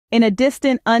In a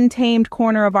distant, untamed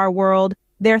corner of our world,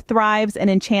 there thrives an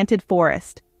enchanted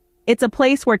forest. It's a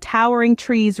place where towering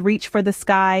trees reach for the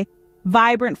sky,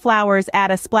 vibrant flowers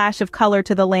add a splash of color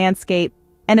to the landscape,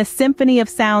 and a symphony of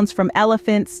sounds from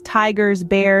elephants, tigers,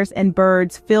 bears, and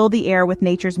birds fill the air with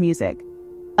nature's music.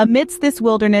 Amidst this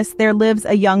wilderness, there lives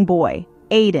a young boy,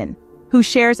 Aiden, who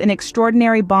shares an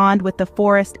extraordinary bond with the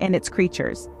forest and its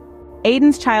creatures.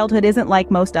 Aiden's childhood isn't like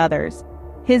most others.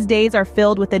 His days are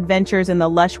filled with adventures in the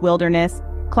lush wilderness,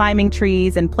 climbing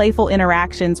trees, and playful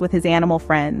interactions with his animal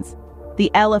friends. The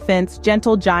elephants,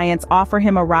 gentle giants, offer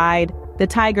him a ride, the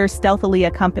tigers stealthily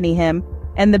accompany him,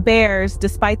 and the bears,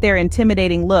 despite their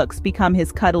intimidating looks, become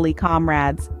his cuddly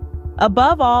comrades.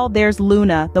 Above all, there's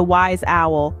Luna, the wise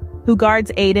owl, who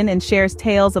guards Aiden and shares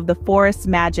tales of the forest's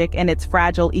magic and its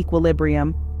fragile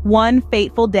equilibrium. One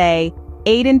fateful day,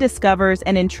 Aiden discovers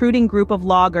an intruding group of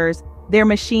loggers, their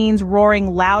machines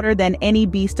roaring louder than any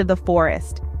beast of the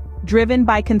forest. Driven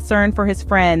by concern for his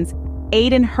friends,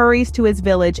 Aiden hurries to his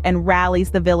village and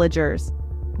rallies the villagers.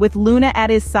 With Luna at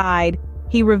his side,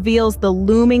 he reveals the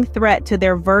looming threat to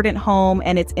their verdant home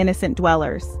and its innocent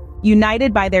dwellers.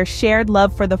 United by their shared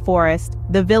love for the forest,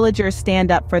 the villagers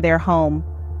stand up for their home.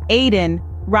 Aiden,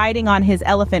 riding on his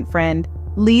elephant friend,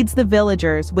 leads the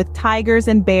villagers, with tigers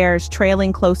and bears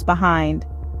trailing close behind.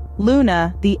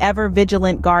 Luna, the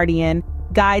ever-vigilant guardian,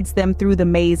 guides them through the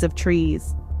maze of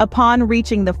trees. Upon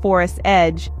reaching the forest's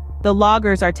edge, the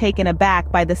loggers are taken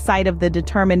aback by the sight of the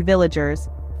determined villagers,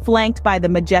 flanked by the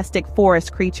majestic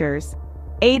forest creatures.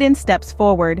 Aiden steps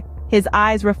forward, his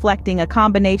eyes reflecting a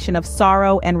combination of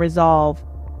sorrow and resolve.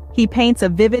 He paints a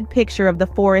vivid picture of the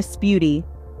forest's beauty,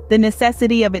 the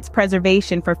necessity of its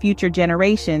preservation for future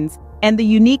generations, and the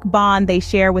unique bond they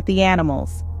share with the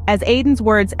animals. As Aiden's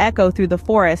words echo through the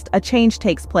forest, a change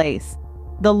takes place.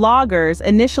 The loggers,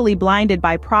 initially blinded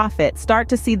by profit, start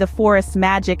to see the forest's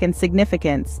magic and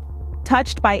significance.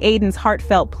 Touched by Aiden's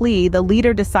heartfelt plea, the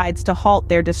leader decides to halt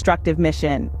their destructive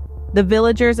mission. The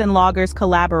villagers and loggers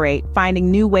collaborate, finding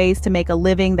new ways to make a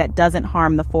living that doesn't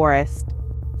harm the forest.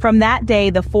 From that day,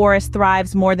 the forest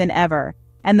thrives more than ever,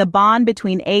 and the bond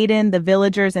between Aiden, the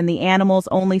villagers, and the animals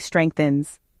only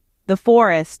strengthens. The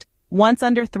forest, once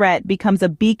under threat, becomes a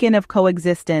beacon of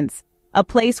coexistence, a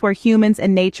place where humans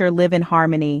and nature live in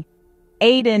harmony.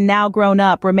 Aiden, now grown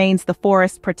up, remains the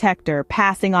forest's protector,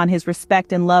 passing on his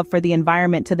respect and love for the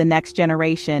environment to the next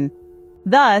generation.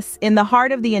 Thus, in the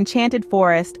heart of the enchanted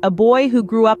forest, a boy who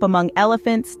grew up among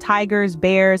elephants, tigers,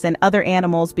 bears, and other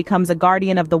animals becomes a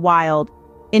guardian of the wild,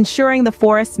 ensuring the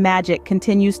forest's magic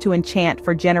continues to enchant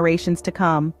for generations to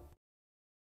come.